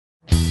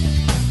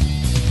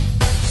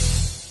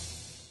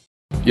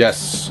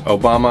Yes,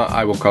 Obama,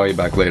 I will call you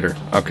back later.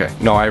 Okay,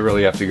 no, I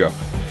really have to go.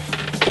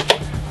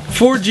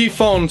 4G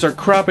phones are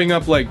cropping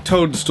up like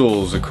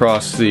toadstools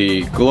across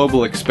the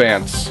global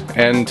expanse,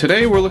 and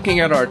today we're looking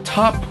at our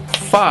top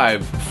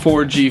 5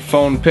 4G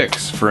phone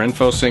picks for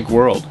InfoSync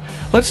World.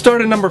 Let's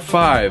start at number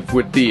 5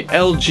 with the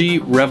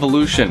LG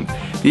Revolution.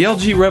 The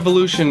LG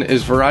Revolution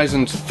is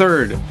Verizon's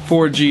third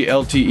 4G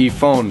LTE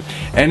phone,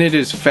 and it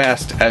is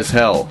fast as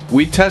hell.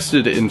 We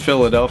tested it in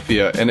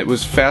Philadelphia, and it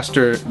was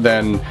faster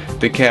than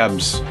the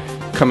cabs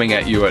coming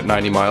at you at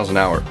 90 miles an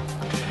hour.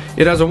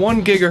 It has a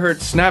 1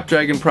 GHz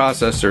Snapdragon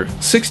processor,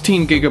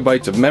 16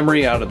 GB of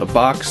memory out of the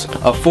box,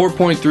 a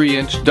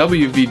 4.3-inch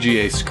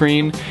WVGA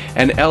screen,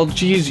 and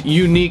LG's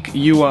unique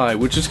UI,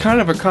 which is kind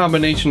of a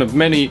combination of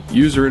many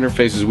user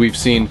interfaces we've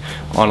seen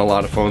on a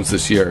lot of phones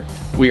this year.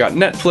 We got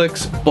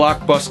Netflix,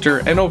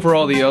 Blockbuster, and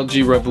overall the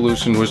LG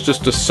Revolution was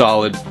just a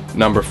solid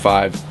number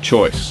 5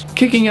 choice.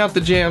 Kicking out the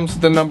jams,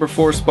 the number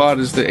 4 spot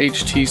is the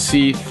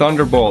HTC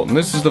Thunderbolt, and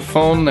this is the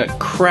phone that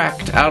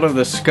cracked out of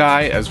the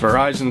sky as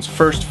Verizon's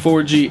first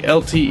 4G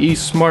LTE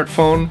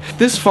smartphone.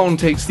 This phone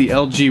takes the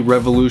LG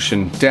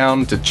Revolution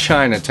down to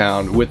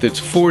Chinatown with its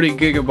 40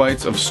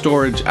 GB of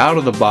storage out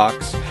of the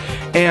box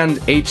and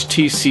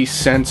HTC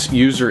Sense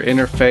user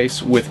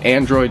interface with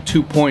Android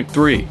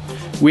 2.3.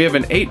 We have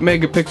an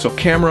 8-megapixel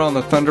camera on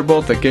the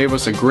Thunderbolt that gave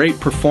us a great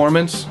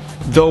performance,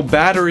 though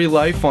battery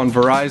life on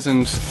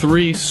Verizon's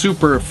 3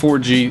 Super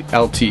 4G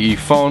LTE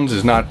phones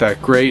is not that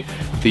great.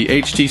 The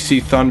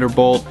HTC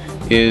Thunderbolt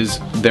is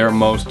their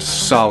most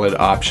solid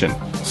option.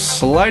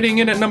 Sliding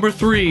in at number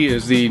 3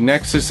 is the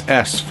Nexus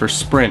S for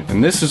Sprint,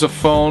 and this is a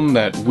phone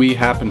that we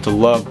happen to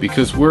love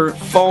because we're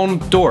phone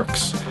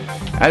dorks,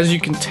 as you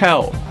can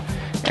tell.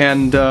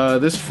 And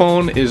this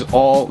phone is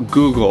all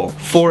Google.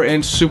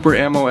 4-inch Super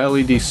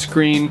AMOLED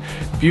screen,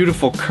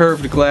 beautiful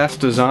curved glass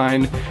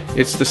design.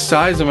 It's the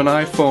size of an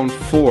iPhone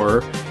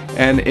 4,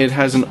 and it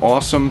has an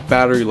awesome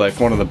battery life,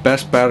 one of the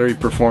best battery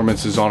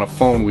performances on a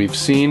phone we've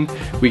seen.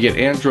 We get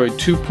Android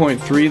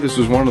 2.3, this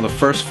was one of the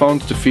first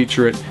phones to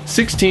feature it,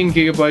 16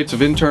 GB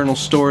of internal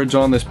storage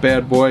on this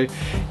bad boy,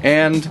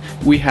 and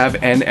we have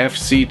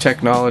NFC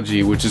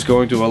technology, which is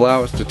going to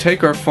allow us to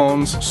take our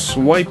phones,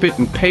 swipe it,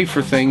 and pay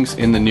for things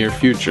in the near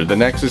future. The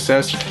Nexus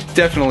S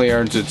definitely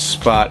earns its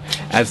spot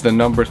as the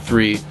number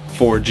 3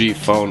 4G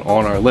phone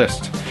on our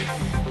list.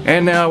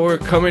 And now we're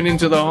coming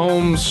into the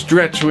home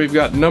stretch. We've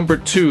got number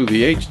 2,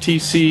 the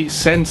HTC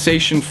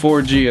Sensation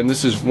 4G, and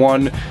this is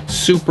one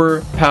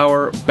super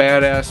power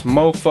badass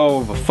mofo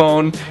of a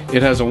phone.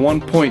 It has a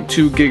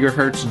 1.2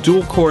 GHz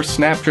dual-core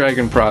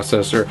Snapdragon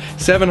processor,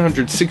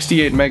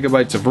 768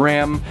 megabytes of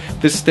RAM.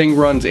 This thing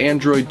runs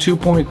Android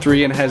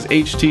 2.3 and has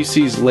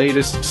HTC's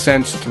latest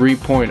Sense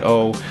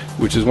 3.0,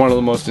 which is one of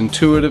the most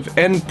intuitive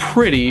and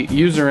pretty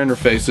user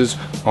interfaces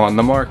on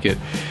the market.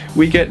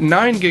 We get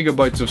 9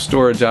 GB of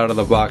storage out of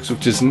the box,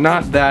 which is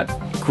not that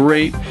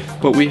great,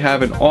 but we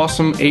have an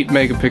awesome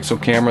 8-megapixel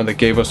camera that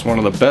gave us one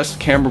of the best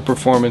camera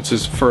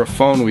performances for a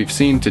phone we've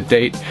seen to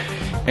date,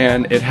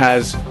 and it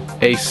has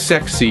a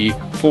sexy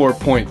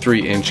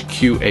 4.3-inch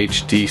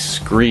QHD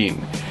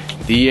screen.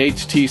 The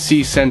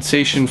HTC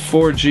Sensation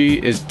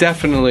 4G is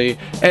definitely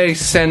a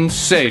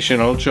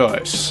sensational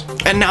choice.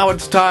 And now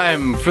it's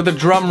time for the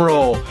drum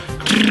roll.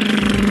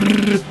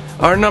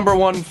 Our number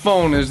 1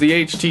 phone is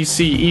the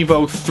HTC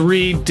Evo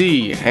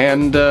 3D,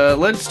 and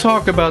let's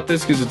talk about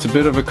this because it's a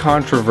bit of a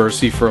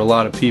controversy for a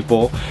lot of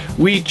people.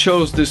 We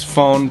chose this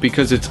phone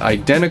because it's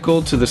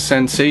identical to the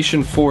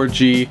Sensation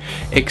 4G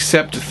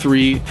except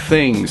 3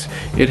 things.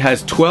 It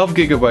has 12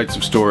 GB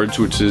of storage,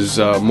 which is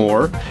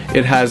more.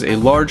 It has a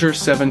larger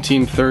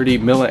 1730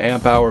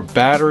 mAh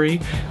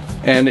battery,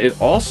 and it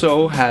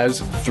also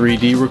has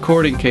 3D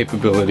recording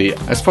capability.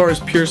 As far as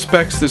pure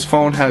specs, this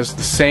phone has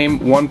the same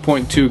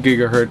 1.2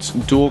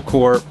 GHz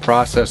dual-core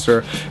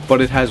processor,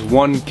 but it has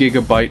 1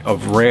 GB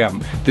of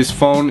RAM. This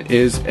phone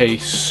is a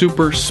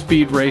super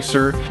speed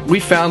racer. We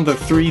found the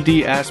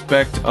 3D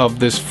aspect of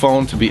this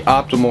phone to be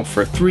optimal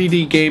for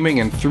 3D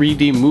gaming and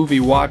 3D movie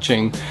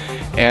watching,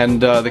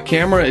 and the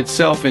camera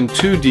itself in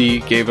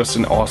 2D gave us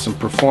an awesome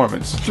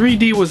performance.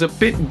 3D was a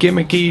bit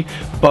gimmicky,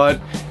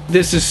 but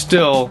this is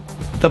still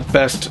the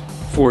best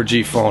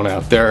 4G phone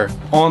out there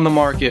on the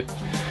market.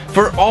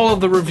 For all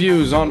of the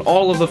reviews on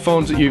all of the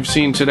phones that you've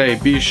seen today,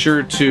 be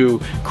sure to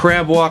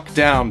crab walk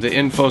down to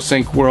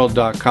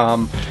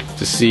infosyncworld.com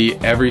to see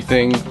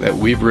everything that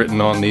we've written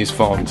on these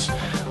phones.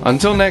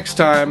 Until next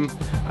time,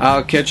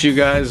 I'll catch you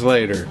guys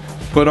later.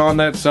 Put on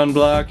that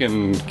sunblock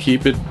and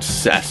keep it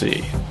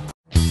sassy.